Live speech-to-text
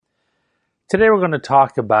Today we're going to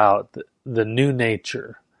talk about the new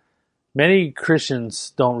nature. Many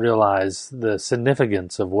Christians don't realize the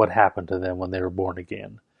significance of what happened to them when they were born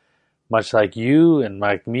again. Much like you and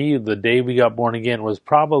like me, the day we got born again was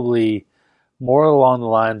probably more along the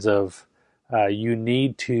lines of you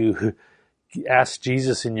need to ask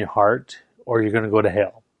Jesus in your heart or you're going to go to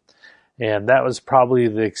hell. And that was probably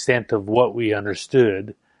the extent of what we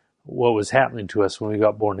understood, what was happening to us when we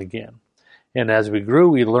got born again. And as we grew,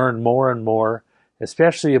 we learned more and more,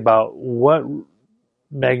 especially about what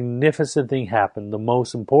magnificent thing happened. The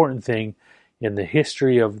most important thing in the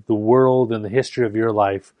history of the world and the history of your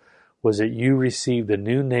life was that you received a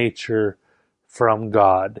new nature from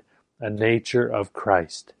God, a nature of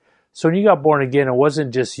Christ. So when you got born again, it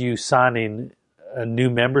wasn't just you signing a new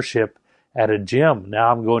membership at a gym.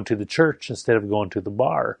 Now I'm going to the church instead of going to the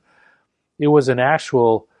bar. It was an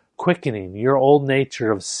actual quickening. Your old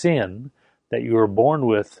nature of sin that you were born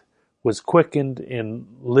with was quickened and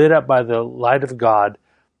lit up by the light of God,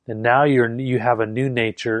 and now you have a new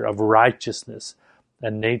nature of righteousness,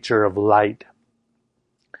 a nature of light.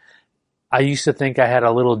 I used to think I had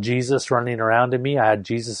a little Jesus running around in me. I had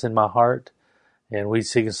Jesus in my heart, and we'd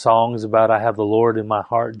sing songs about I have the Lord in my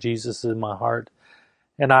heart, Jesus in my heart.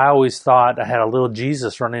 And I always thought I had a little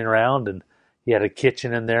Jesus running around, and he had a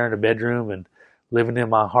kitchen in there and a bedroom and living in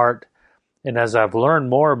my heart. And as I've learned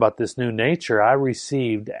more about this new nature, I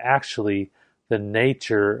received actually the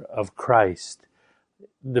nature of Christ.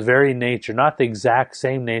 The very nature, not the exact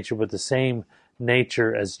same nature, but the same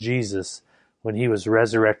nature as Jesus when he was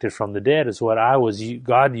resurrected from the dead is what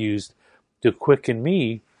God used to quicken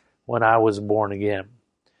me when I was born again.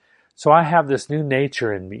 So I have this new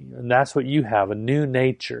nature in me, and that's what you have, a new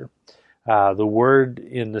nature. The word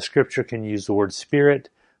in the scripture can use the word spirit,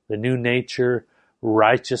 the new nature,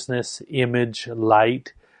 righteousness, image,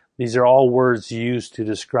 light. These are all words used to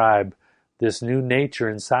describe this new nature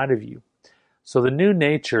inside of you. So the new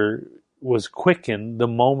nature was quickened the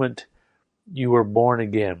moment you were born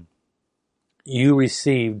again. You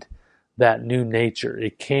received that new nature.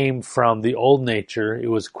 It came from the old nature.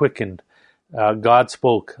 It was quickened. God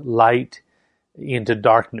spoke light into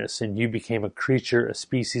darkness, and you became a creature, a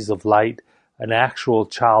species of light, an actual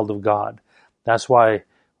child of God. That's why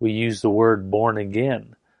we use the word born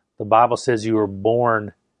again. The Bible says you were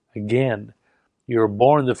born again. You were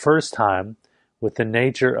born the first time with the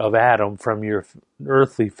nature of Adam from your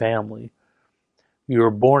earthly family. You were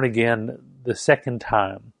born again the second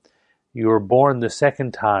time. You were born the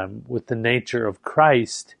second time with the nature of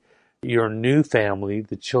Christ, your new family,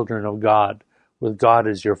 the children of God, with God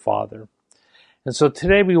as your Father. And so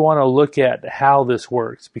today we want to look at how this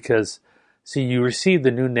works because, see, you receive the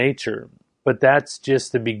new nature, but that's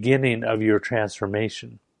just the beginning of your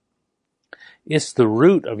transformation. It's the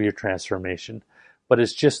root of your transformation, but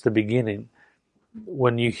it's just the beginning.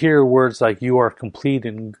 When you hear words like you are complete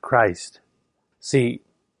in Christ, see,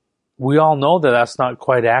 we all know that that's not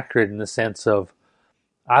quite accurate in the sense of,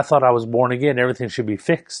 I thought I was born again, everything should be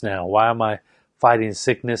fixed now. Why am I fighting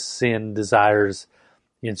sickness, sin, desires,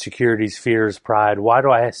 insecurities, fears, pride? Why do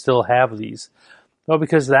I still have these? Well,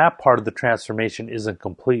 because that part of the transformation isn't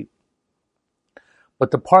complete. But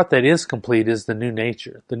the part that is complete is the new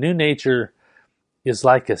nature. The new nature is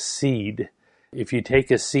like a seed. If you take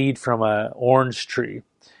a seed from an orange tree,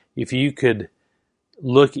 if you could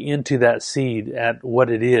look into that seed at what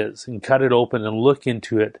it is and cut it open and look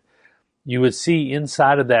into it, you would see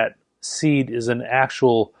inside of that seed is an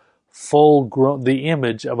actual the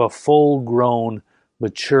image of a full-grown,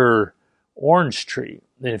 mature orange tree.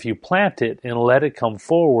 And if you plant it and let it come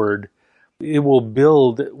forward, it will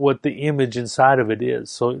build what the image inside of it is.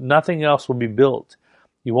 So nothing else will be built.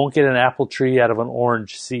 You won't get an apple tree out of an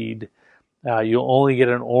orange seed. You'll only get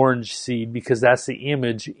an orange seed because that's the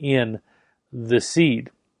image in the seed.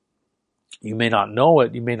 You may not know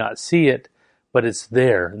it, you may not see it, but it's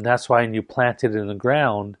there. And that's why when you plant it in the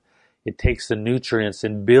ground, it takes the nutrients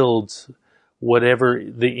and builds whatever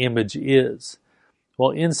the image is. Well,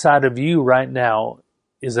 inside of you right now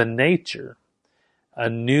is a nature, a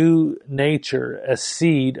new nature, a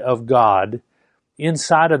seed of God.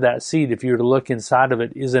 Inside of that seed, if you were to look inside of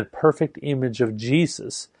it, is a perfect image of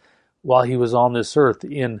Jesus while he was on this earth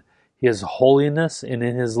in his holiness and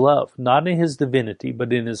in his love. Not in his divinity,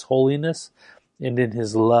 but in his holiness and in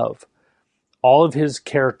his love. All of his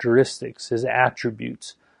characteristics, his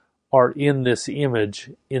attributes, are in this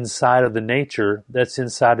image inside of the nature that's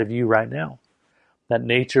inside of you right now. That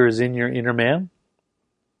nature is in your inner man,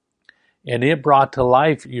 and it brought to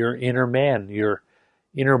life your inner man, your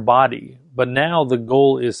inner body. But now the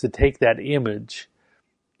goal is to take that image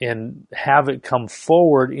and have it come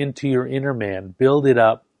forward into your inner man, build it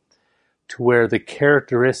up to where the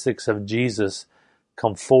characteristics of Jesus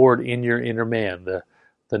come forward in your inner man.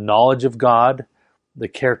 The knowledge of God, the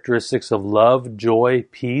characteristics of love, joy,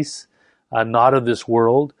 peace, not of this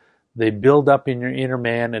world. They build up in your inner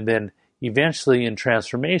man, and then eventually in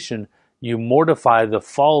transformation, you mortify the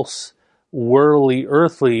false, worldly,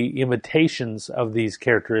 earthly imitations of these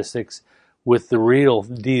characteristics with the real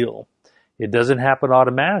deal. It doesn't happen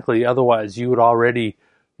automatically. Otherwise, you would already,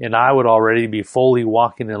 and I would already be fully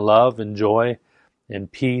walking in love and joy and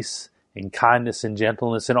peace and kindness and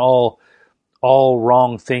gentleness, and all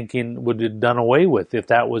wrong thinking would be done away with if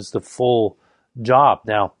that was the full job.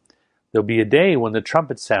 Now, there'll be a day when the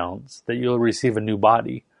trumpet sounds that you'll receive a new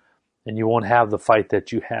body and you won't have the fight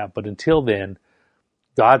that you have. But until then,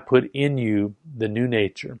 God put in you the new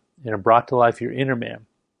nature and it brought to life your inner man.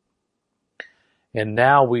 And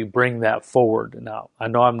now we bring that forward. Now, I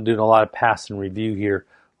know I'm doing a lot of pass and review here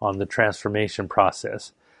on the transformation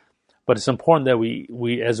process, but it's important that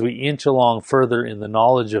we as we inch along further in the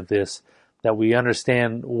knowledge of this, that we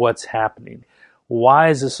understand what's happening. Why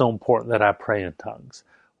is it so important that I pray in tongues?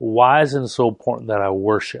 Why is it so important that I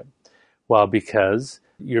worship? Well, because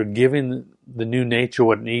you're giving the new nature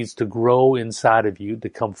what it needs to grow inside of you, to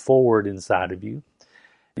come forward inside of you.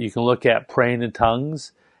 You can look at praying in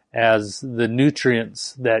tongues as the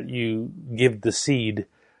nutrients that you give the seed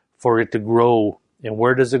for it to grow. And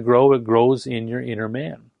where does it grow? It grows in your inner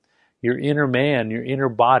man. Your inner man, your inner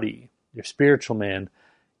body, your spiritual man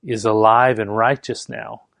is alive and righteous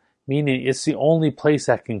now, meaning it's the only place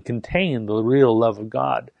that can contain the real love of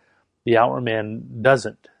God. The outward man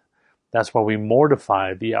doesn't. That's why we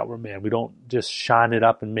mortify the outward man. We don't just shine it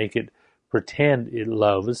up and make it pretend it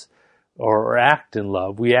loves or act in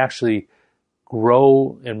love. We actually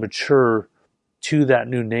grow and mature to that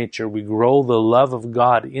new nature. We grow the love of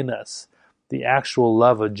God in us. The actual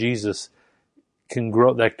love of Jesus can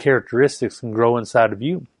grow, that characteristics can grow inside of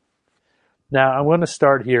you. Now, I'm going to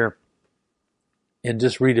start here and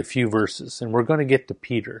just read a few verses, and we're going to get to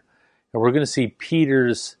Peter, and we're going to see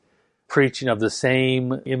Peter's preaching of the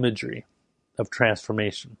same imagery of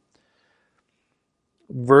transformation.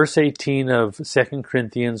 Verse 18 of 2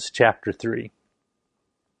 Corinthians chapter 3.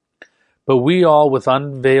 But we all with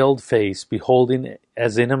unveiled face, beholding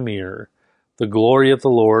as in a mirror the glory of the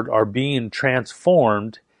Lord, are being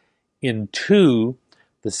transformed into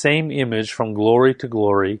the same image from glory to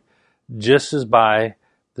glory, just as by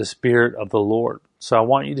the Spirit of the Lord. So I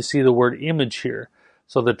want you to see the word image here.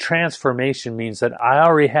 So the transformation means that I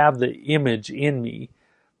already have the image in me.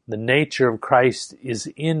 The nature of Christ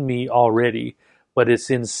is in me already, but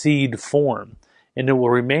it's in seed form. And it will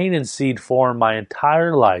remain in seed form my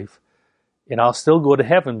entire life. And I'll still go to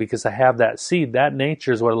heaven because I have that seed. That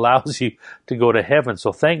nature is what allows you to go to heaven.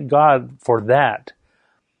 So thank God for that.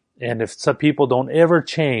 And if some people don't ever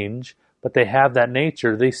change, but they have that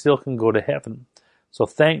nature, they still can go to heaven. So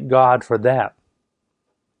thank God for that.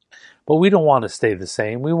 But we don't want to stay the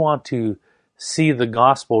same. We want to see the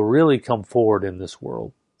gospel really come forward in this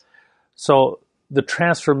world. So the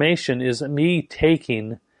transformation is me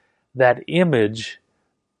taking that image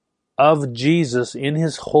of Jesus in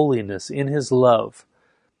his holiness, in his love,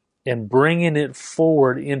 and bringing it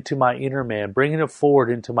forward into my inner man, bringing it forward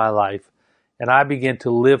into my life. And I begin to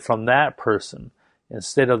live from that person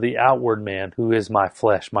instead of the outward man who is my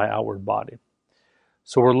flesh, my outward body.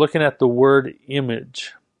 So we're looking at the word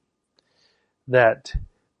image, that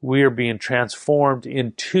we are being transformed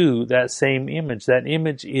into that same image. That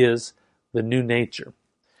image is the new nature.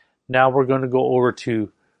 Now we're going to go over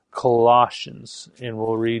to Colossians, and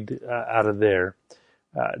we'll read out of there,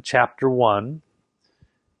 chapter 1.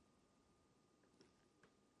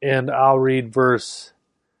 And I'll read verse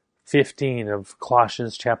 15 of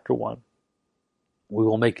Colossians chapter 1. We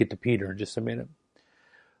will make it to Peter in just a minute.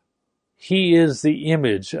 He is the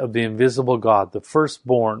image of the invisible God, the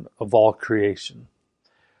firstborn of all creation.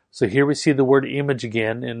 So here we see the word image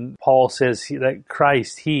again, and Paul says that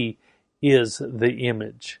Christ, he is the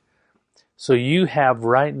image. So you have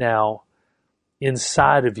right now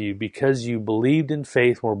inside of you, because you believed in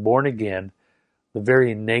faith and were born again, the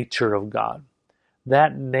very nature of God.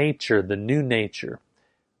 That nature, the new nature,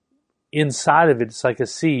 inside of it, it's like a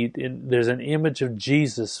seed. There's an image of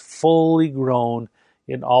Jesus fully grown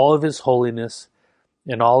in all of his holiness,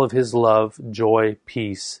 in all of his love, joy,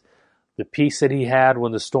 peace. The peace that he had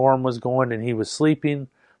when the storm was going and he was sleeping,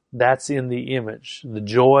 that's in the image. The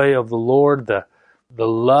joy of the Lord, the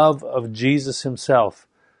love of Jesus himself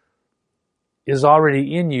is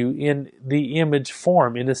already in you in the image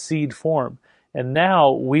form, in a seed form. And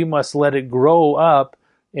now we must let it grow up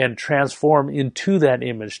and transform into that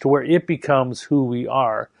image to where it becomes who we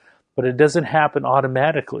are. But it doesn't happen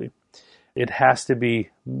automatically.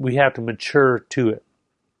 we have to mature to it.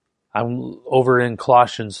 I'm over in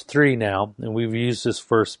Colossians 3 now, and we've used this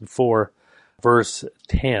verse before, verse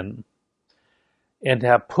 10. And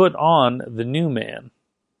have put on the new man,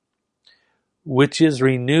 which is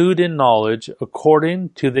renewed in knowledge according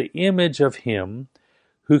to the image of him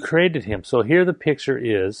who created him. So here the picture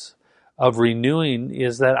is of renewing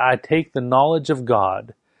is that I take the knowledge of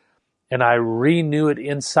God and I renew it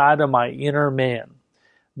inside of my inner man.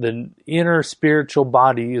 The inner spiritual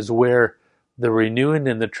body is where the renewing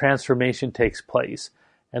and the transformation takes place.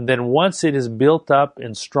 And then once it is built up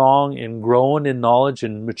and strong and grown in knowledge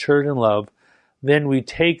and matured in love, then we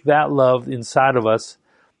take that love inside of us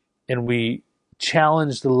and we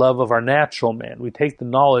challenge the love of our natural man. We take the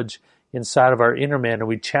knowledge inside of our inner man and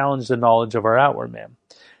we challenge the knowledge of our outward man.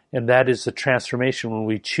 And that is the transformation when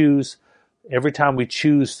we choose, every time we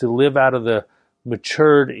choose to live out of the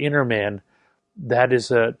matured inner man, that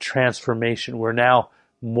is a transformation. We're now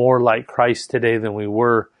more like Christ today than we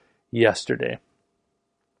were yesterday.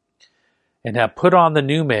 And have put on the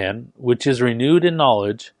new man, which is renewed in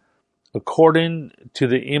knowledge, according to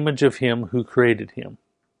the image of him who created him.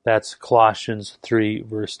 That's Colossians 3,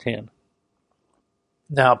 verse 10.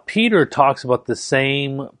 Now, Peter talks about the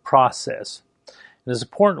same process. And it's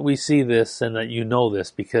important we see this and that you know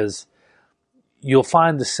this, because you'll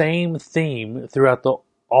find the same theme throughout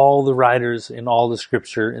all the writers in all the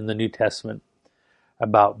scripture in the New Testament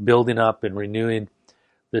about building up and renewing.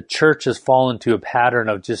 The church has fallen to a pattern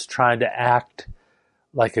of just trying to act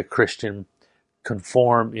like a Christian,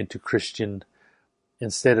 conform into Christian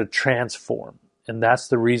instead of transform. And that's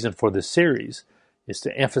the reason for this series, is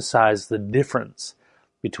to emphasize the difference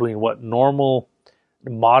between what normal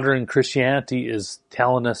modern Christianity is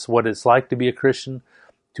telling us what it's like to be a Christian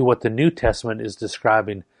to what the New Testament is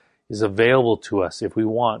describing is available to us if we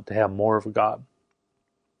want to have more of God.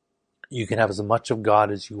 You can have as much of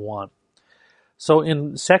God as you want. So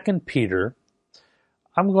in 2 Peter,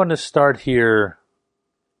 I'm going to start here.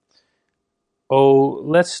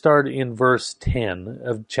 Let's start in verse 10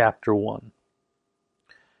 of chapter 1.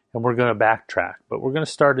 And we're going to backtrack, but we're going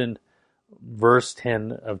to start in verse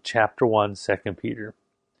 10 of chapter 1, 2 Peter.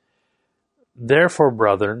 Therefore,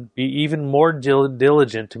 brethren, be even more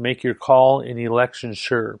diligent to make your call and election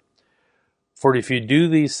sure. For if you do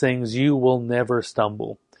these things, you will never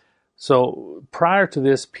stumble. So prior to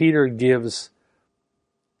this, Peter gives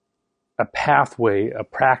a pathway, a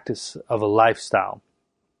practice of a lifestyle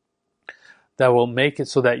that will make it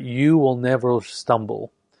so that you will never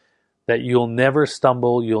stumble. That you'll never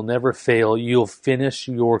stumble, you'll never fail, you'll finish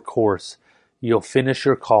your course, you'll finish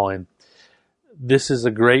your calling. This is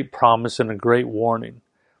a great promise and a great warning.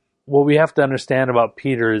 What we have to understand about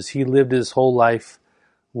Peter is he lived his whole life,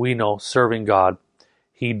 we know, serving God.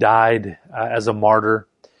 He died as a martyr.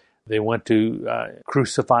 They went to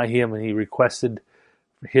crucify him, and he requested,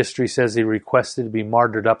 history says he requested to be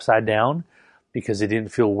martyred upside down because he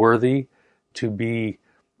didn't feel worthy to be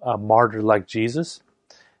a martyr like Jesus.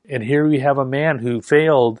 And here we have a man who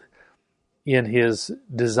failed in his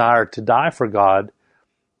desire to die for God.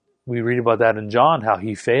 We read about that in John, how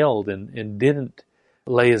he failed and didn't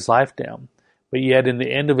lay his life down. But yet in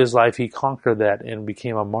the end of his life, he conquered that and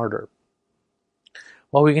became a martyr.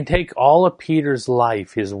 Well, we can take all of Peter's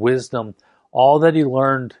life, his wisdom, all that he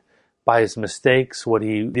learned by his mistakes, what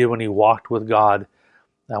he did when he walked with God,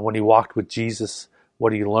 when he walked with Jesus,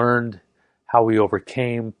 what he learned, how he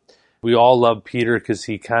overcame. We all love Peter because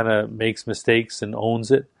he kind of makes mistakes and owns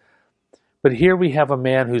it. But here we have a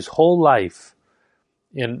man whose whole life,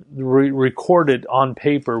 and recorded on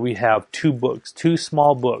paper, we have two books, two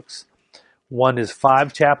small books. One is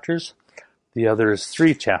 5 chapters, the other is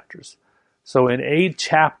 3 chapters. So in 8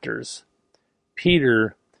 chapters,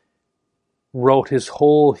 Peter wrote his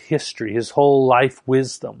whole history, his whole life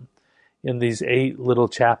wisdom in these 8 little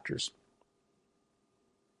chapters.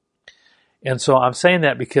 And so I'm saying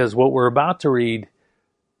that because what we're about to read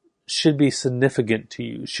should be significant to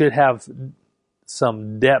you, should have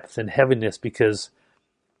some depth and heaviness, because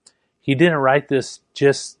he didn't write this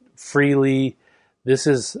just freely. This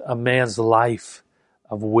is a man's life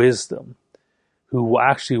of wisdom, who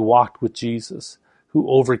actually walked with Jesus, who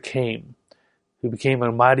overcame, who became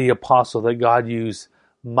a mighty apostle that God used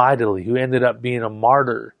mightily, who ended up being a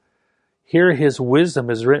martyr. Here his wisdom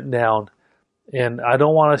is written down, and I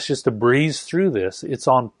don't want us just to breeze through this. It's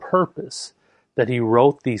on purpose that he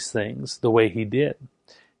wrote these things the way he did.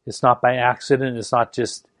 It's not by accident. It's not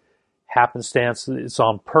just happenstance. It's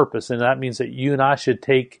on purpose. And that means that you and I should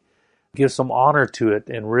give some honor to it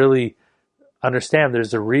and really understand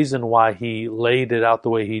there's a reason why he laid it out the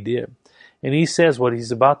way he did. And he says what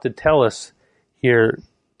he's about to tell us here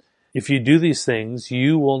If you do these things,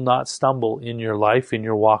 you will not stumble in your life, in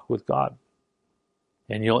your walk with God.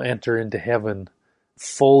 And you'll enter into heaven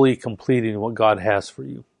fully completing what God has for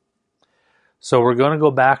you. So we're going to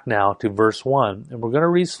go back now to verse 1, and we're going to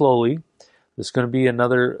read slowly. This is going to be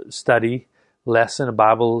another study lesson, a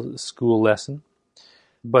Bible school lesson.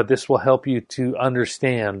 But this will help you to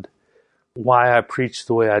understand why I preach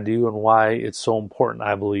the way I do and why it's so important,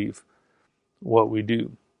 I believe, what we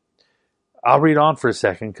do. I'll read on for a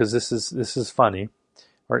second because this is funny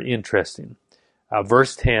or interesting.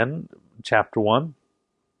 Verse 10, chapter 1.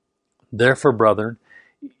 Therefore, brethren,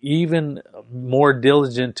 even more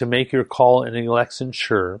diligent to make your call and election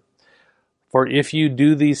sure. For if you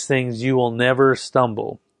do these things, you will never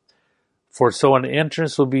stumble. For so an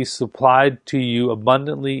entrance will be supplied to you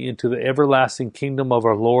abundantly into the everlasting kingdom of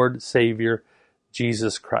our Lord Savior,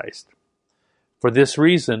 Jesus Christ. For this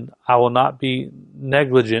reason, I will not be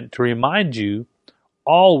negligent to remind you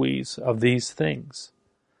always of these things,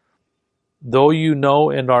 though you know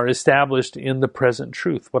and are established in the present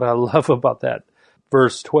truth. What I love about that,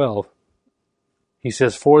 verse 12, he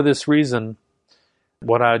says, for this reason,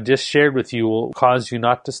 what I just shared with you will cause you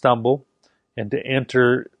not to stumble and to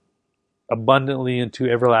enter abundantly into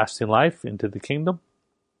everlasting life, into the kingdom.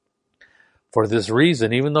 For this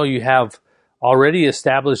reason, even though you have already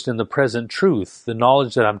established in the present truth the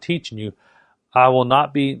knowledge that I'm teaching you, I will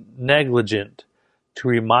not be negligent to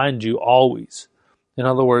remind you always. In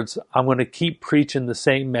other words, I'm going to keep preaching the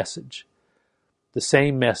same message. The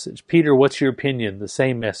same message. Peter, what's your opinion? The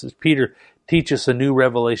same message. Peter, teach us a new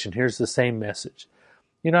revelation. Here's the same message.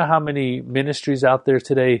 You know how many ministries out there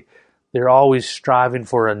today, they're always striving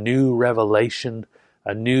for a new revelation,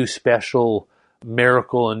 a new special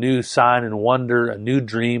miracle, a new sign and wonder, a new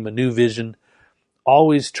dream, a new vision.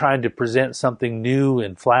 Always trying to present something new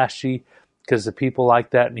and flashy because the people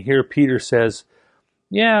like that. And here Peter says,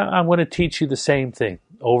 yeah, I'm going to teach you the same thing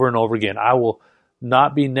over and over again. I will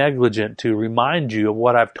not be negligent to remind you of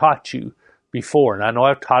what I've taught you before. And I know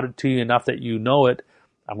I've taught it to you enough that you know it.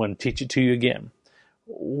 I'm going to teach it to you again.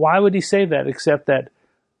 Why would he say that except that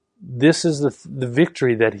this is the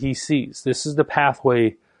victory that he sees. This is the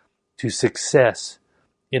pathway to success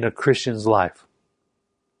in a Christian's life.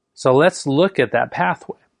 So let's look at that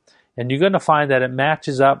pathway. And you're going to find that it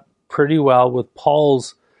matches up pretty well with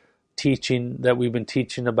Paul's teaching that we've been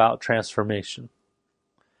teaching about transformation.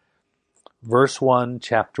 Verse 1,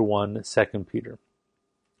 chapter 1, 2 Peter.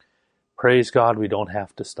 Praise God, we don't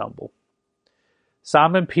have to stumble.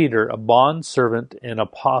 Simon Peter, a bondservant and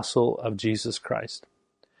apostle of Jesus Christ,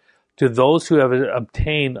 to those who have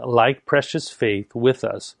obtained like precious faith with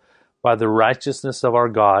us by the righteousness of our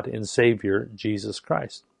God and Savior, Jesus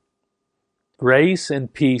Christ. Grace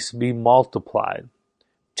and peace be multiplied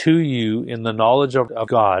to you in the knowledge of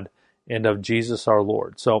God and of Jesus our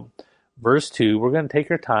Lord. So, verse 2, we're going to take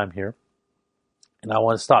our time here. And I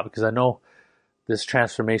want to stop because I know this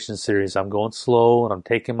transformation series, I'm going slow and I'm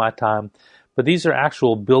taking my time. But these are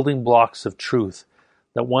actual building blocks of truth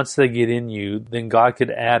that once they get in you, then God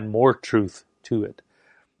could add more truth to it.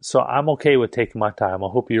 So I'm okay with taking my time. I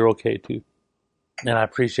hope you're okay too. And I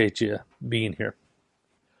appreciate you being here.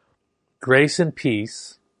 Grace and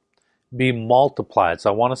peace be multiplied.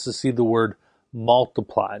 So I want us to see the word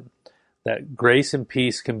multiplied. That grace and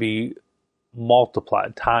peace can be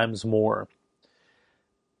multiplied times more.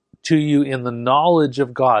 To you in the knowledge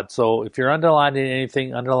of God. So if you're underlining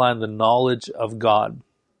anything, underline the knowledge of God.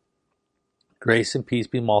 Grace and peace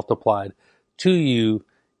be multiplied to you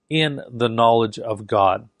in the knowledge of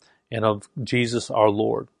God and of Jesus our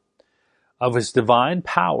Lord, of his divine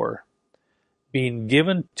power, being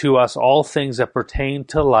given to us all things that pertain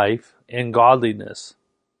to life and godliness,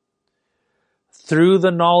 through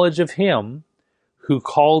the knowledge of him who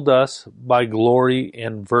called us by glory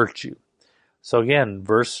and virtue. So again,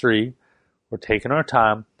 verse 3, we're taking our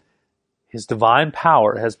time. His divine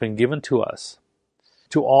power has been given to us,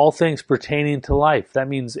 to all things pertaining to life. That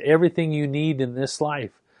means everything you need in this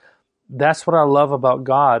life. That's what I love about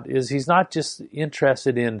God, is he's not just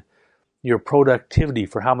interested in your productivity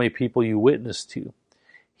for how many people you witness to.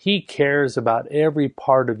 He cares about every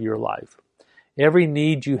part of your life, every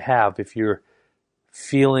need you have. If you're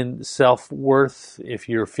feeling self-worth, if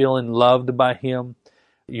you're feeling loved by him,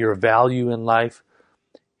 your value in life.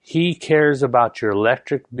 He cares about your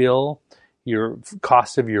electric bill, your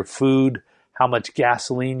cost of your food, how much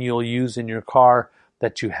gasoline you'll use in your car,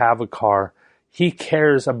 that you have a car. He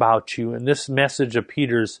cares about you. And this message of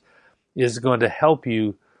Peter's is going to help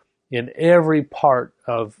you in every part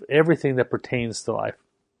of everything that pertains to life,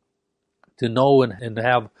 to know and to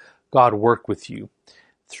have God work with you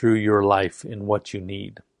through your life in what you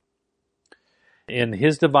need. in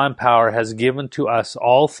his divine power has given to us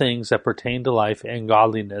all things that pertain to life and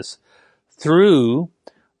godliness through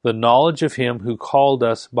the knowledge of him who called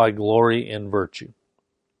us by glory and virtue,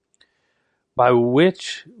 by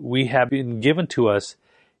which we have been given to us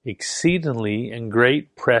exceedingly and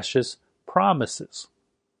great precious promises,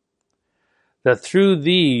 that through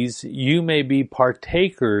these you may be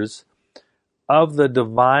partakers of the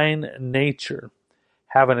divine nature,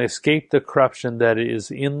 having escaped the corruption that is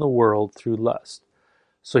in the world through lust.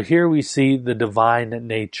 So here we see the divine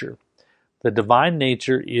nature. The divine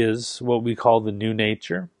nature is what we call the new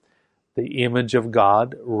nature, the image of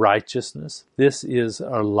God, righteousness. This is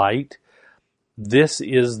our light. This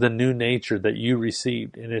is the new nature that you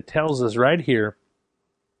received. And it tells us right here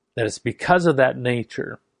that it's because of that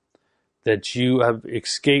nature that you have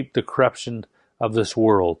escaped the corruption of this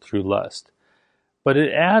world through lust. But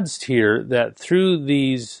it adds here that through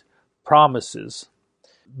these promises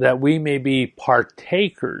that we may be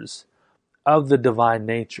partakers of the divine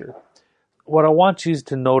nature. What I want you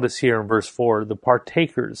to notice here in verse 4, the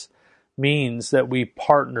partakers means that we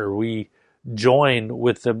partner, we join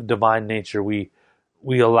with the divine nature, we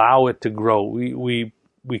allow it to grow, we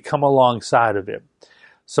come alongside of it.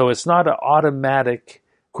 So it's not an automatic,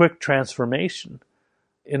 quick transformation.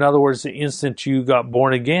 In other words, the instant you got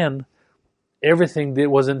born again, everything that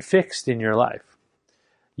wasn't fixed in your life.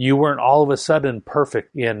 You weren't all of a sudden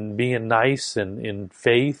perfect in being nice and in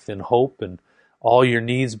faith and hope and all your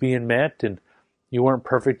needs being met, and you weren't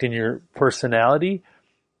perfect in your personality.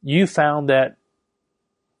 You found that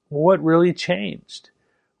what really changed?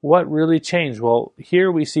 What really changed? Well,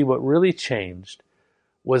 here we see what really changed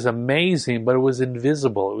was amazing, but it was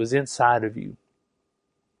invisible. It was inside of you.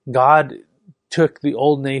 God took the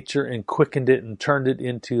old nature and quickened it and turned it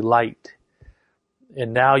into light.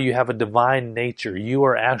 And now you have a divine nature. You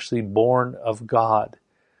are actually born of God.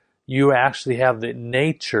 You actually have the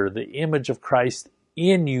nature, the image of Christ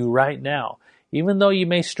in you right now. Even though you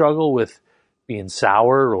may struggle with being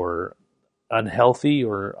sour or unhealthy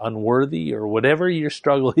or unworthy or whatever your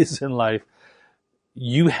struggle is in life,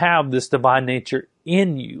 you have this divine nature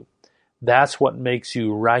in you. That's what makes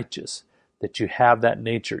you righteous, that you have that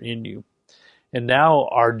nature in you. And now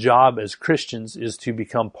our job as Christians is to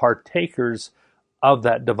become partakers of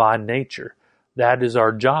that divine nature. That is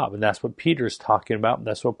our job, and that's what Peter's talking about, and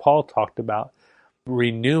that's what Paul talked about.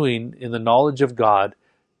 Renewing in the knowledge of God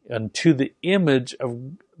unto the image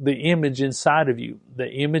inside of you. The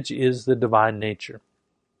image is the divine nature.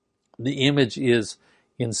 The image is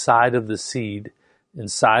inside of the seed,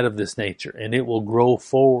 inside of this nature, and it will grow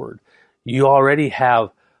forward. You already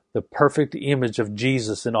have the perfect image of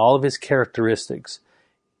Jesus and all of his characteristics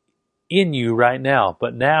in you right now.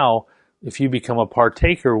 But now, if you become a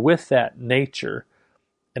partaker with that nature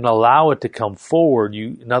and allow it to come forward,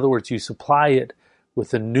 in other words, you supply it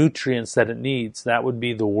with the nutrients that it needs. That would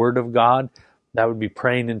be the Word of God. That would be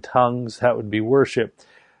praying in tongues. That would be worship.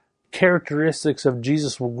 Characteristics of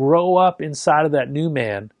Jesus will grow up inside of that new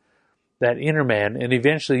man, that inner man, and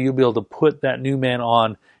eventually you'll be able to put that new man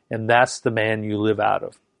on, and that's the man you live out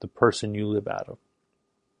of, the person you live out of.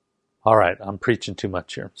 All right, I'm preaching too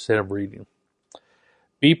much here instead of reading.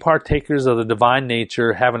 Be partakers of the divine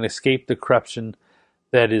nature, having escaped the corruption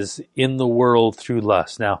that is in the world through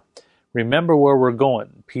lust. Now, remember where we're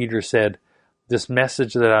going. Peter said, this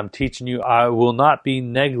message that I'm teaching you, I will not be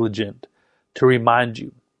negligent to remind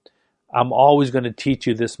you. I'm always going to teach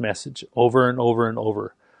you this message over and over and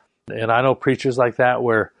over. And I know preachers like that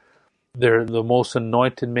where they're the most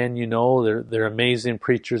anointed men you know. They're amazing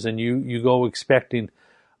preachers, and you go expecting,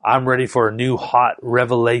 I'm ready for a new hot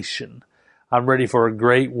revelation. I'm ready for a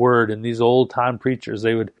great word. And these old-time preachers,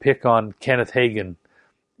 they would pick on Kenneth Hagin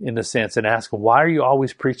in a sense and ask him, why are you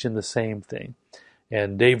always preaching the same thing?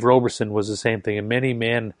 And Dave Roberson was the same thing. And many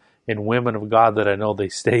men and women of God that I know, they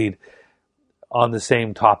stayed on the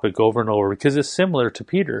same topic over and over because it's similar to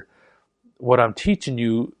Peter. What I'm teaching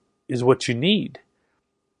you is what you need.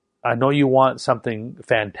 I know you want something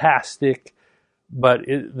fantastic, but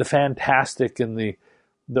the fantastic and the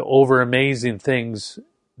over amazing things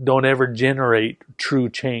don't ever generate true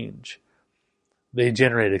change. They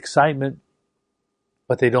generate excitement,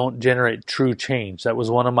 but they don't generate true change. That was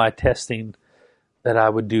one of my testing that I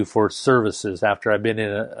would do for services after I've been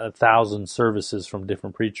in 1,000 services from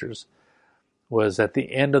different preachers, was at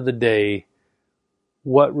the end of the day,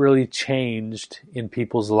 what really changed in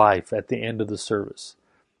people's life at the end of the service.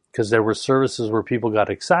 Because there were services where people got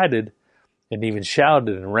excited and even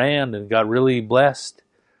shouted and ran and got really blessed.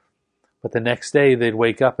 But the next day they'd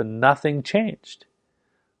wake up and nothing changed.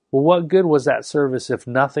 Well, what good was that service if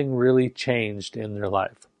nothing really changed in their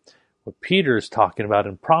life? What Peter is talking about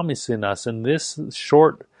and promising us in this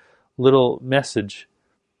short little message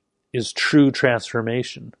is true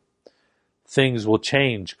transformation. Things will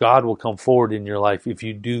change. God will come forward in your life if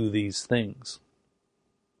you do these things.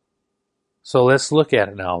 So let's look at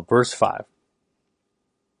it now. Verse 5.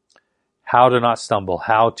 How to not stumble.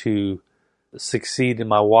 How to succeed in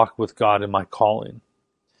my walk with God and my calling.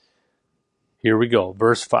 Here we go.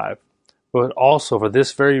 Verse 5. But also for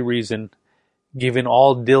this very reason, giving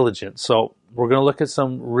all diligence. So we're going to look at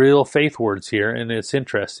some real faith words here, and it's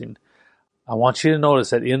interesting. I want you to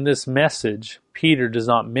notice that in this message, Peter does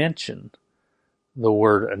not mention the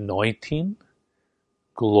word anointing,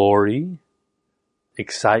 glory,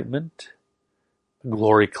 excitement,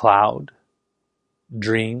 glory cloud,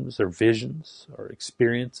 dreams or visions or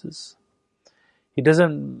experiences. He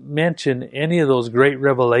doesn't mention any of those great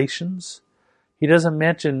revelations. He doesn't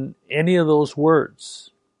mention any of those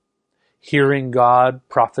words. Hearing God,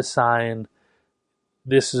 prophesying.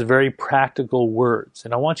 This is very practical words.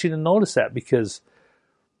 And I want you to notice that because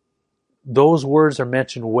those words are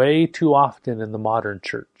mentioned way too often in the modern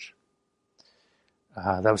church.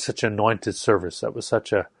 That was such an anointed service. That was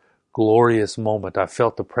such a glorious moment. I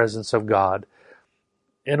felt the presence of God.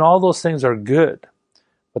 And all those things are good,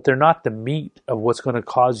 but they're not the meat of what's going to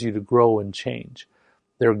cause you to grow and change.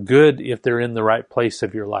 They're good if they're in the right place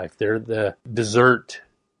of your life. They're the dessert.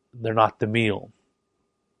 They're not the meal.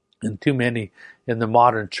 And too many in the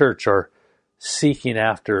modern church are seeking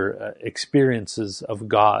after experiences of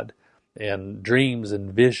God and dreams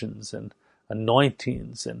and visions and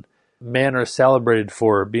anointings. And men are celebrated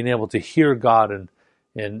for being able to hear God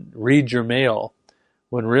and read your mail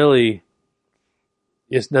when really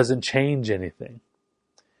it doesn't change anything.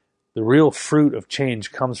 The real fruit of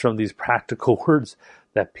change comes from these practical words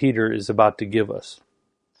that Peter is about to give us.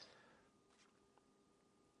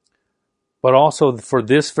 But also for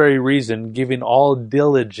this very reason, giving all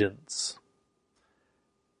diligence.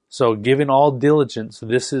 So giving all diligence,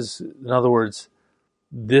 this is, in other words,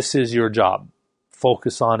 this is your job.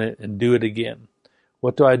 Focus on it and do it again.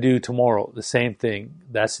 What do I do tomorrow? The same thing.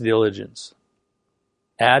 That's diligence.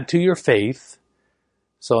 Add to your faith.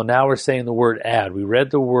 So now we're saying the word add. We read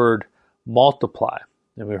the word multiply,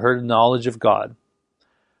 and we heard the knowledge of God.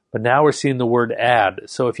 But now we're seeing the word add.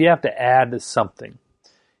 So if you have to add something,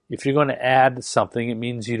 if you're going to add something, it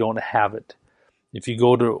means you don't have it. If you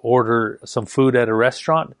go to order some food at a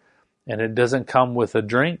restaurant and it doesn't come with a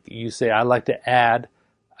drink, you say, I'd like to add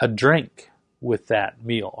a drink with that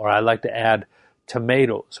meal, or I'd like to add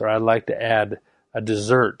tomatoes, or I'd like to add a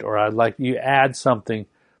dessert, or you add something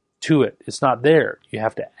to it. It's not there. You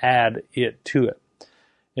have to add it to it.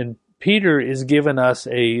 And Peter is giving us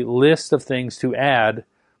a list of things to add.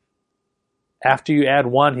 After you add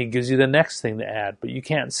one, he gives you the next thing to add, but you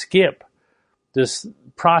can't skip this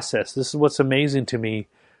process. This is what's amazing to me.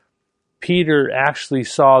 Peter actually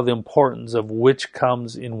saw the importance of which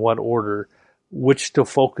comes in what order, which to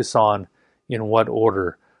focus on in what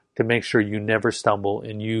order, to make sure you never stumble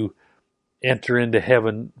and you enter into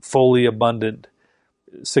heaven fully abundant,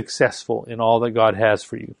 successful in all that God has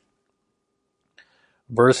for you.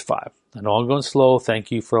 Verse 5. I know I'm going slow.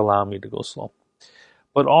 Thank you for allowing me to go slow.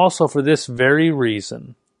 But also for this very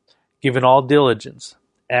reason, given all diligence,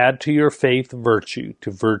 add to your faith virtue,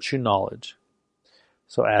 to virtue knowledge.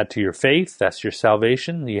 So add to your faith, that's your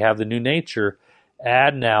salvation. You have the new nature.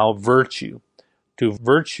 Add now virtue. To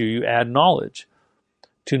virtue you add knowledge.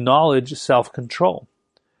 To knowledge, self-control.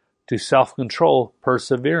 To self-control,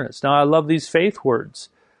 perseverance. Now I love these faith words.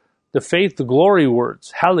 The faith, the glory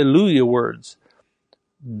words, hallelujah words.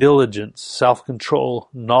 Diligence, self-control,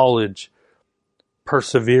 knowledge,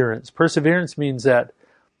 perseverance. Perseverance means that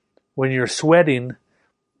when you're sweating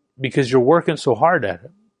because you're working so hard at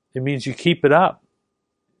it, it means you keep it up.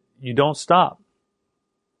 You don't stop.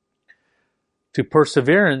 To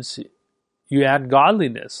perseverance, you add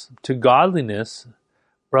godliness. To godliness,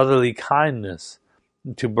 brotherly kindness.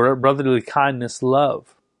 To brotherly kindness,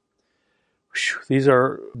 love. Whew, these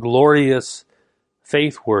are glorious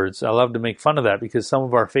faith words. I love to make fun of that because some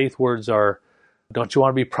of our faith words are, don't you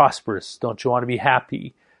want to be prosperous? Don't you want to be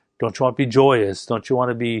happy? Don't you want to be joyous? Don't you want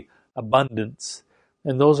to be abundance?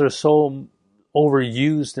 And those are so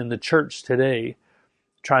overused in the church today,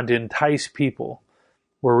 trying to entice people,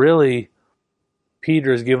 where really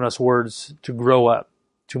Peter has given us words to grow up,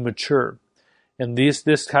 to mature. And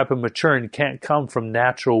this type of maturing can't come from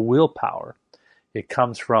natural willpower. It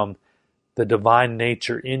comes from the divine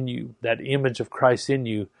nature in you, that image of Christ in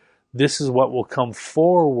you. This is what will come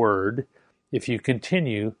forward if you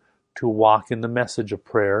continue to walk in the message of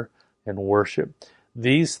prayer and worship.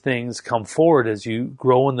 These things come forward as you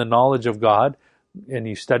grow in the knowledge of God, and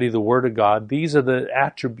you study the Word of God, these are the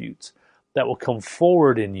attributes that will come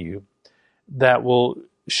forward in you that will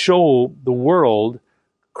show the world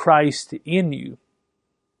Christ in you.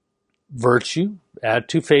 Virtue, add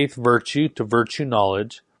to faith virtue, to virtue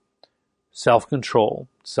knowledge, self-control,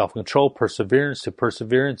 perseverance, to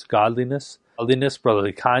perseverance, godliness,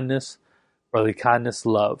 brotherly kindness,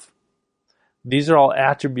 love. These are all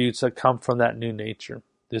attributes that come from that new nature.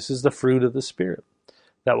 This is the fruit of the Spirit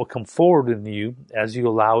that will come forward in you as you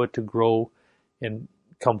allow it to grow and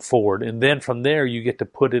come forward. And then from there, you get to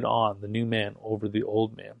put it on, the new man over the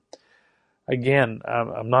old man. Again,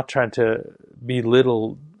 I'm not trying to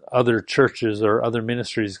belittle other churches or other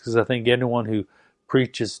ministries, because I think anyone who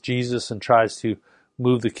preaches Jesus and tries to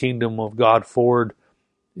move the kingdom of God forward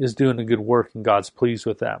is doing a good work, and God's pleased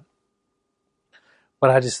with that. But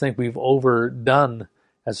I just think we've overdone,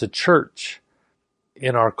 as a church,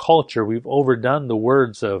 in our culture, we've overdone the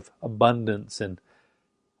words of abundance and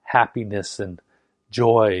happiness and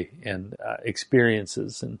joy and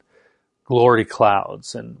experiences and glory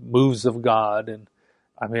clouds and moves of God. And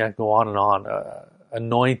I mean, I go on and on.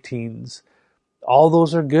 Anointings, all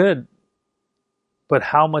those are good. But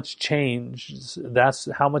how much changes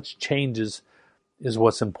is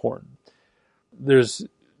what's important. There's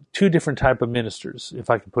two different type of ministers, if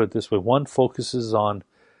I can put it this way. One focuses on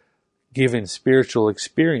giving spiritual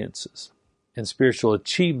experiences and spiritual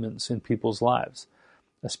achievements in people's lives.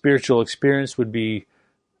 A spiritual experience would be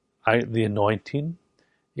the anointing.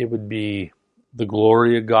 It would be the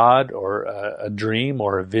glory of God, or a dream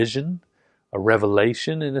or a vision, a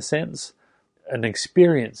revelation in a sense, an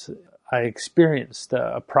experience. I experienced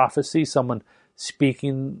a prophecy, someone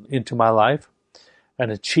speaking into my life, an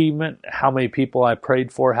achievement, how many people I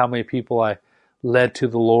prayed for, how many people I led to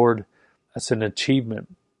the Lord. That's an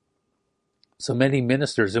achievement. So many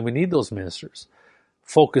ministers, and we need those ministers,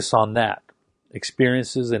 focus on that.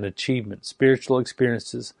 Experiences and achievements, spiritual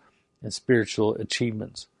experiences and spiritual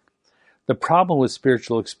achievements. The problem with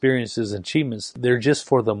spiritual experiences and achievements, they're just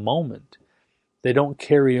for the moment. They don't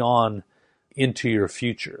carry on into your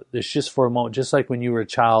future. It's just for a moment. Just like when you were a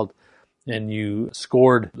child and you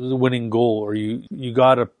scored the winning goal, or you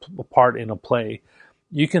got a part in a play,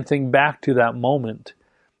 you can think back to that moment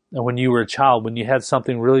when you were a child, when you had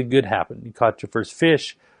something really good happen. You caught your first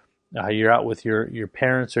fish, you're out with your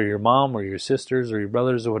parents or your mom or your sisters or your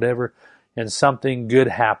brothers or whatever, and something good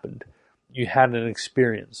happened. You had an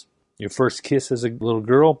experience. Your first kiss as a little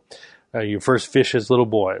girl, your first fish as a little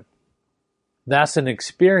boy. That's an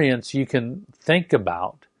experience you can think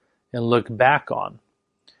about and look back on.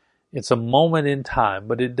 It's a moment in time,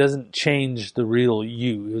 but it doesn't change the real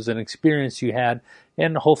you. It was an experience you had,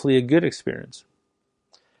 and hopefully a good experience.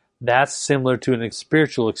 That's similar to a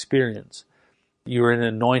spiritual experience. You were in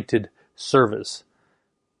an anointed service.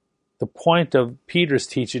 The point of Peter's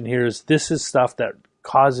teaching here is this is stuff that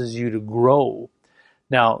causes you to grow.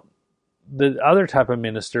 Now, the other type of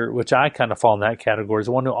minister, which I kind of fall in that category, is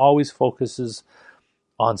one who always focuses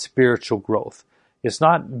on spiritual growth. It's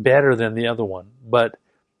not better than the other one, but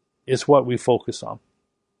it's what we focus on.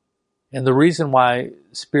 And the reason why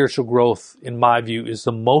spiritual growth, in my view, is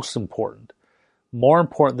the most important, more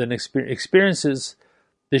important than experiences,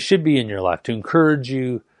 they should be in your life to encourage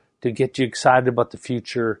you, to get you excited about the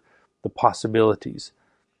future, the possibilities.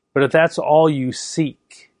 But if that's all you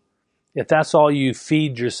seek, if that's all you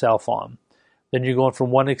feed yourself on, then you're going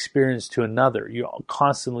from one experience to another. You're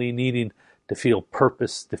constantly needing to feel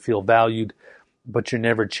purpose, to feel valued, but you're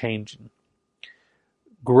never changing.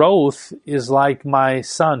 Growth is like my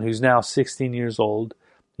son, who's now 16 years old.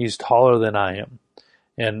 He's taller than I am.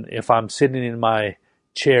 And if I'm sitting in my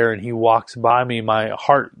chair and he walks by me, my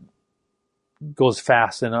heart goes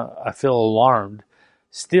fast and I feel alarmed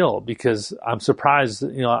still, because I'm surprised.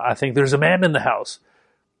 I think there's a man in the house.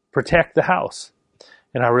 Protect the house.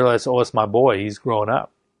 And I realize, it's my boy. He's growing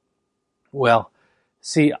up. Well,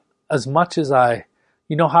 see, as much as how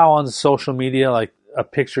on social media, like a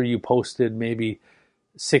picture you posted maybe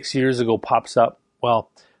 6 years ago pops up. Well,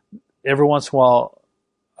 every once in a while,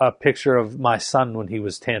 a picture of my son when he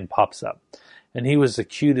was 10 pops up. And he was the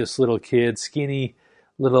cutest little kid, skinny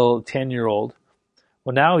little 10-year-old.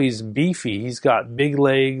 Well, now he's beefy. He's got big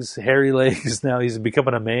legs, hairy legs. Now he's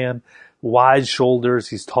becoming a man, wide shoulders.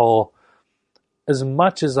 He's tall. As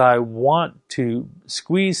much as I want to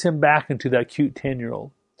squeeze him back into that cute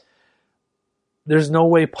 10-year-old, there's no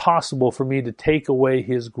way possible for me to take away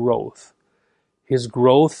his growth. His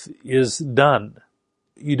growth is done.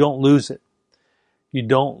 You don't lose it. You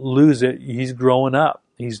don't lose it. He's growing up.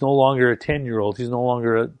 He's no longer a 10-year-old. He's no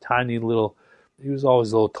longer a tiny little, he was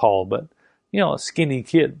always a little tall, but, a skinny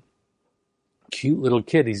kid. cute little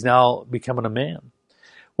kid. He's now becoming a man.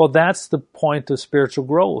 Well, that's the point of spiritual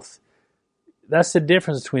growth. That's the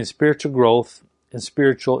difference between spiritual growth and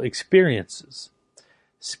spiritual experiences.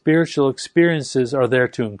 Spiritual experiences are there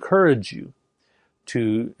to encourage you,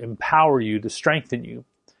 to empower you, to strengthen you,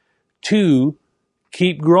 to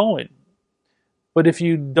keep growing. But if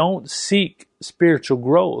you don't seek spiritual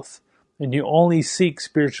growth and you only seek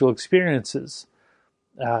spiritual experiences,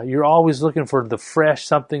 you're always looking for the fresh,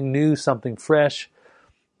 something new, something fresh.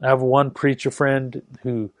 I have one preacher friend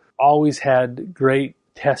who always had great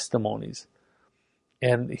testimonies,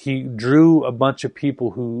 and he drew a bunch of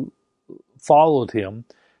people who followed him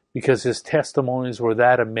because his testimonies were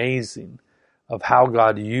that amazing of how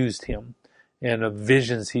God used him and of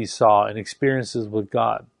visions he saw and experiences with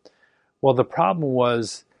God. Well, the problem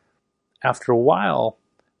was, after a while,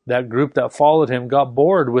 that group that followed him got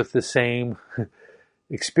bored with the same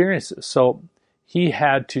experiences. So he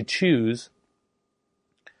had to choose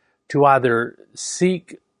to either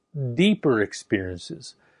seek deeper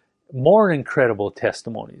experiences, more incredible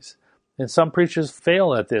testimonies. And some preachers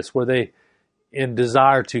fail at this, where they, in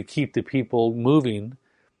desire to keep the people moving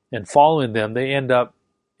and following them, they end up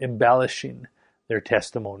embellishing their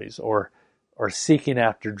testimonies or seeking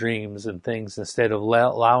after dreams and things instead of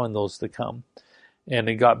allowing those to come. And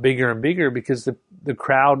it got bigger and bigger because the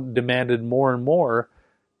crowd demanded more and more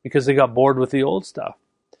because they got bored with the old stuff.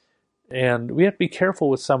 And we have to be careful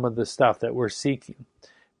with some of the stuff that we're seeking,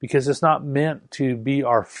 because it's not meant to be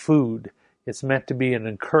our food. It's meant to be an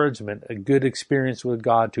encouragement, a good experience with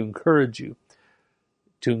God to encourage you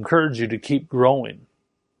to keep growing.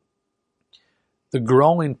 The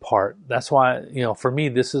growing part, that's why, for me,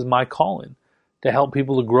 this is my calling, to help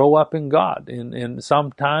people to grow up in God. And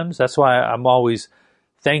sometimes that's why I'm always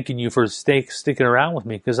thanking you for sticking around with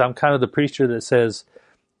me, because I'm kind of the preacher that says,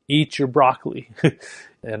 eat your broccoli.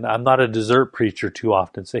 And I'm not a dessert preacher too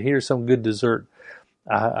often. So here's some good dessert.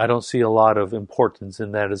 I don't see a lot of importance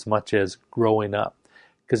in that as much as growing up.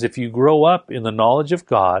 Because if you grow up in the knowledge of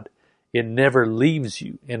God, it never leaves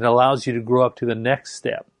you, and it allows you to grow up to the next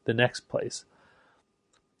step, the next place.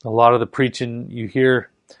 A lot of the preaching you hear,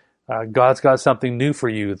 God's got something new for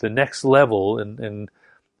you, the next level, and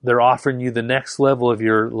they're offering you the next level of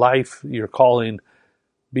your life, your calling,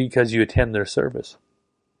 because you attend their service.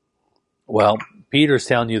 Well, Peter's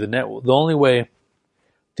telling you the only way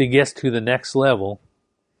to get to the next level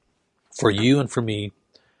for you and for me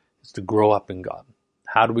is to grow up in God.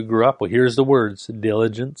 How do we grow up? Well, here's the words: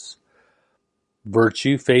 diligence,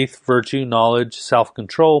 virtue, faith, virtue, knowledge,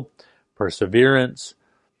 self-control, perseverance,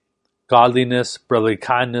 godliness, brotherly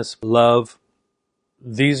kindness, love.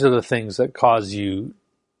 These are the things that cause you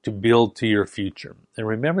to build to your future. And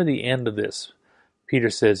remember the end of this. Peter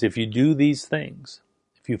says, if you do these things,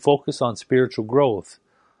 if you focus on spiritual growth,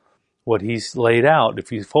 what he's laid out,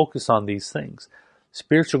 if you focus on these things,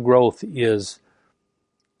 spiritual growth is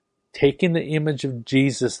taking the image of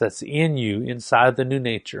Jesus that's in you, inside the new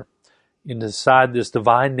nature, inside this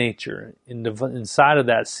divine nature, inside of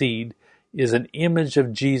that seed is an image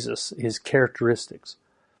of Jesus, his characteristics.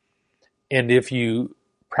 And if you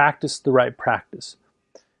practice the right practice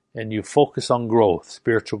and you focus on growth,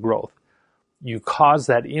 spiritual growth, you cause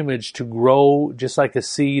that image to grow just like a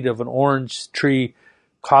seed of an orange tree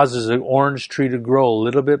causes an orange tree to grow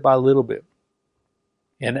little bit by little bit.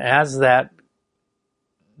 And as that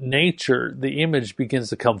nature, the image begins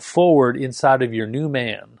to come forward inside of your new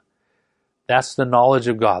man, that's the knowledge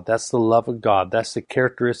of God. That's the love of God. That's the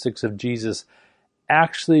characteristics of Jesus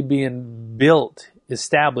actually being built,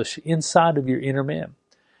 established inside of your inner man.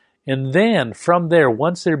 And then from there,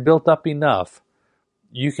 once they're built up enough,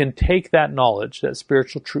 you can take that knowledge, that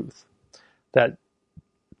spiritual truth, that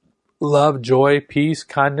love, joy, peace,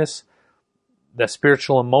 kindness, that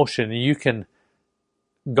spiritual emotion,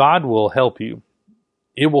 God will help you.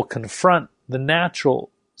 It will confront the natural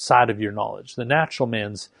side of your knowledge, the natural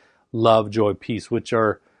man's love, joy, peace, which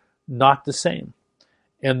are not the same.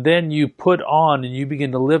 And then you put on and you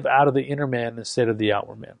begin to live out of the inner man instead of the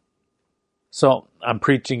outward man. So I'm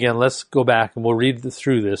preaching again. Let's go back and we'll read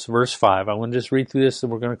through this. Verse 5. I'm going to just read through this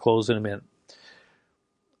and we're going to close in a minute.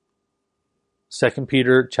 2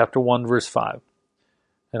 Peter chapter 1, verse 5.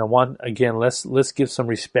 And I want, again, let's give some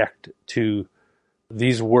respect to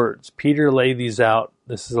these words. Peter laid these out.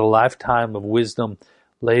 This is a lifetime of wisdom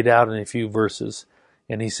laid out in a few verses.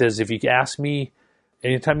 And he says, if you ask me,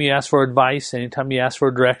 anytime you ask for advice, anytime you ask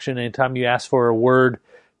for direction, anytime you ask for a word,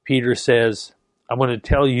 Peter says, I'm going to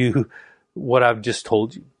tell you what I've just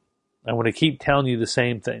told you. I'm going to keep telling you the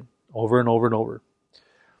same thing over and over and over.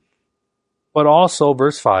 But also,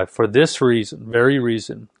 verse 5, for this reason, very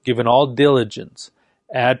reason, given all diligence,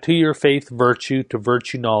 Add to your faith virtue, to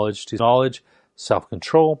virtue knowledge, to knowledge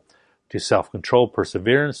self-control, to self-control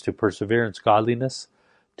perseverance, to perseverance godliness,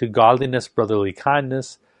 to godliness brotherly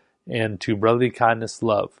kindness, and to brotherly kindness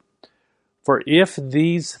love. For if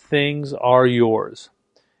these things are yours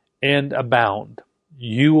and abound,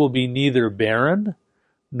 you will be neither barren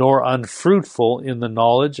nor unfruitful in the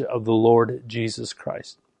knowledge of the Lord Jesus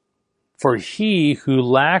Christ. For he who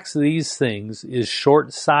lacks these things is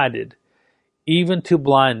short-sighted, even to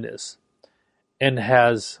blindness, and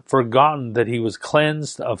has forgotten that he was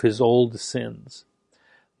cleansed of his old sins.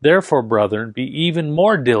 Therefore, brethren, be even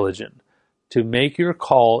more diligent to make your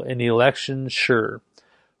call and election sure.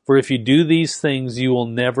 For if you do these things, you will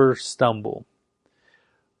never stumble.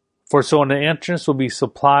 For so an entrance will be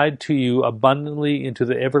supplied to you abundantly into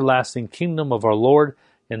the everlasting kingdom of our Lord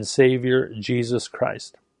and Savior Jesus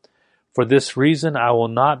Christ. For this reason I will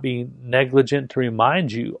not be negligent to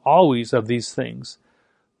remind you always of these things,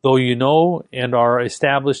 though you know and are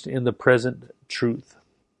established in the present truth.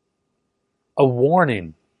 A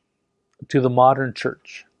warning to the modern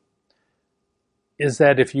church is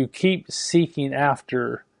that if you keep seeking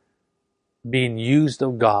after being used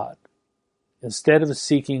of God, instead of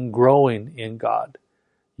seeking growing in God,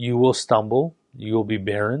 you will stumble, you will be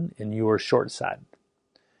barren, and you are short-sighted.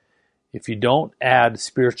 If you don't add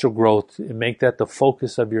spiritual growth and make that the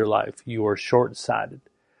focus of your life, you are short-sighted.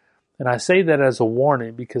 And I say that as a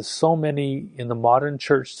warning because so many in the modern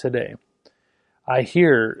church today, I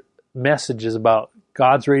hear messages about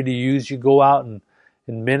God's ready to use you, go out and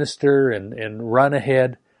minister and run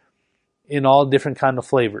ahead in all different kind of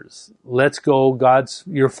flavors. Let's go,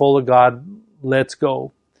 you're full of God, let's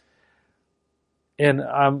go. And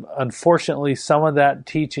unfortunately, some of that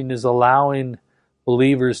teaching is allowing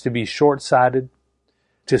believers to be short-sighted,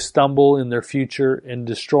 to stumble in their future and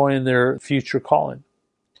destroying their future calling.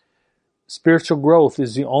 Spiritual growth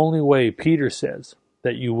is the only way, Peter says,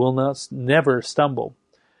 that you will never stumble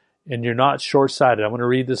and you're not short-sighted. I'm going to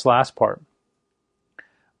read this last part.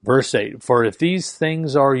 Verse 8, for if these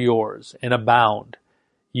things are yours and abound,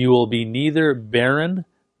 you will be neither barren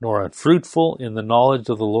nor unfruitful in the knowledge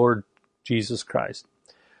of the Lord Jesus Christ.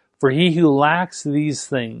 For he who lacks these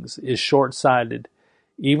things is short-sighted,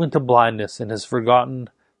 even to blindness, and has forgotten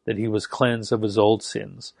that he was cleansed of his old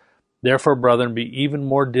sins. Therefore, brethren, be even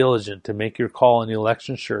more diligent to make your call and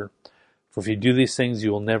election sure. For if you do these things,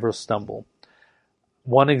 you will never stumble.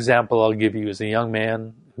 One example I'll give you is a young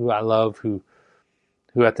man who I love, who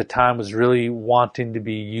at the time was really wanting to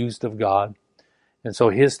be used of God. And so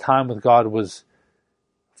his time with God was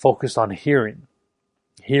focused on hearing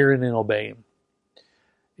and obeying.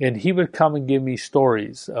 And he would come and give me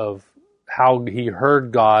stories of how he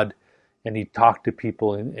heard God and he talked to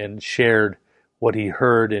people and shared what he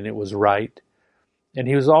heard and it was right. And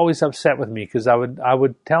he was always upset with me because I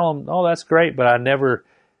would tell him, oh, that's great, but I never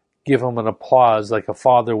give him an applause like a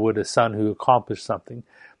father would a son who accomplished something.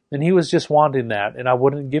 And he was just wanting that, and I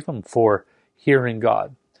wouldn't give him for hearing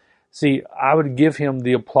God. See, I would give him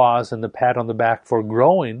the applause and the pat on the back for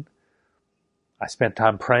growing. I spent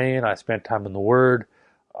time praying, I spent time in the Word,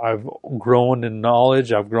 I've grown in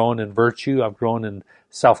knowledge, I've grown in virtue, I've grown in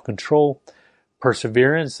self-control,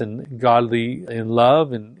 perseverance, and godly in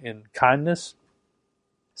love and in kindness.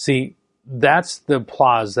 See, that's the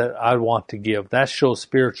applause that I want to give. That shows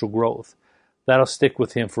spiritual growth. That'll stick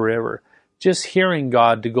with him forever. Just hearing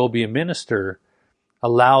God to go be a minister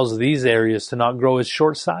allows these areas to not grow as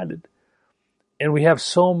short-sighted. And we have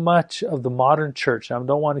so much of the modern church. I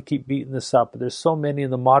don't want to keep beating this up, but there's so many in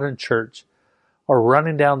the modern church are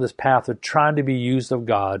running down this path of trying to be used of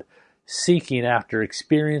God, seeking after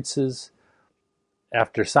experiences,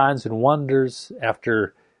 after signs and wonders,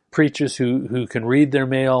 after preachers who can read their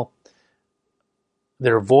mail.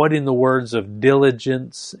 They're avoiding the words of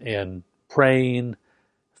diligence and praying,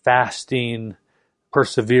 fasting,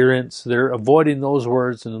 perseverance. They're avoiding those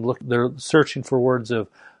words and they're searching for words of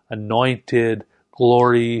anointed,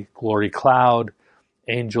 glory cloud,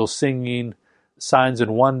 angels singing, signs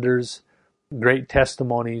and wonders, great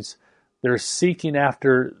testimonies. They're seeking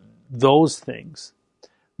after those things.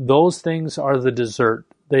 Those things are the dessert.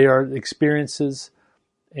 They are experiences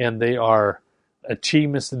and they are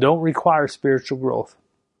achievements that don't require spiritual growth.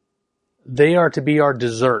 They are to be our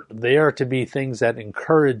dessert. They are to be things that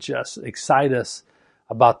encourage us, excite us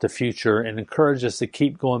about the future, and encourage us to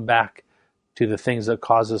keep going back to the things that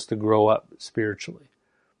cause us to grow up spiritually.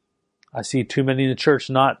 I see too many in the church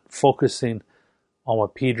not focusing on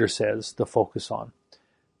what Peter says to focus on.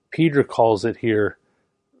 Peter calls it here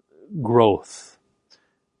growth.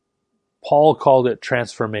 Paul called it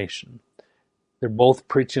transformation. They're both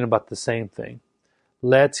preaching about the same thing.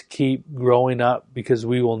 Let's keep growing up, because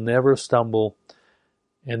we will never stumble.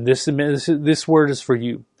 And this word is for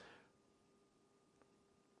you.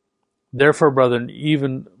 Therefore, brethren,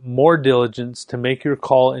 even more diligence to make your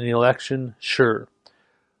call and election sure.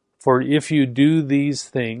 For if you do these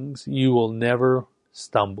things, you will never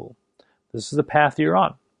stumble. This is the path you're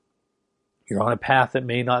on. You're on a path that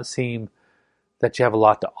may not seem that you have a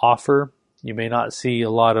lot to offer. You may not see a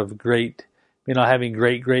lot of may not having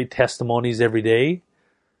great testimonies every day,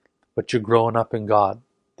 but you're growing up in God.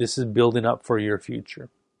 This is building up for your future.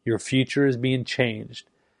 Your future is being changed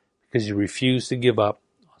because you refuse to give up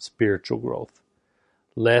on spiritual growth.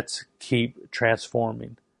 Let's keep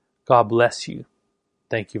transforming. God bless you.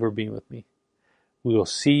 Thank you for being with me. We will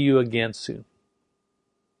see you again soon.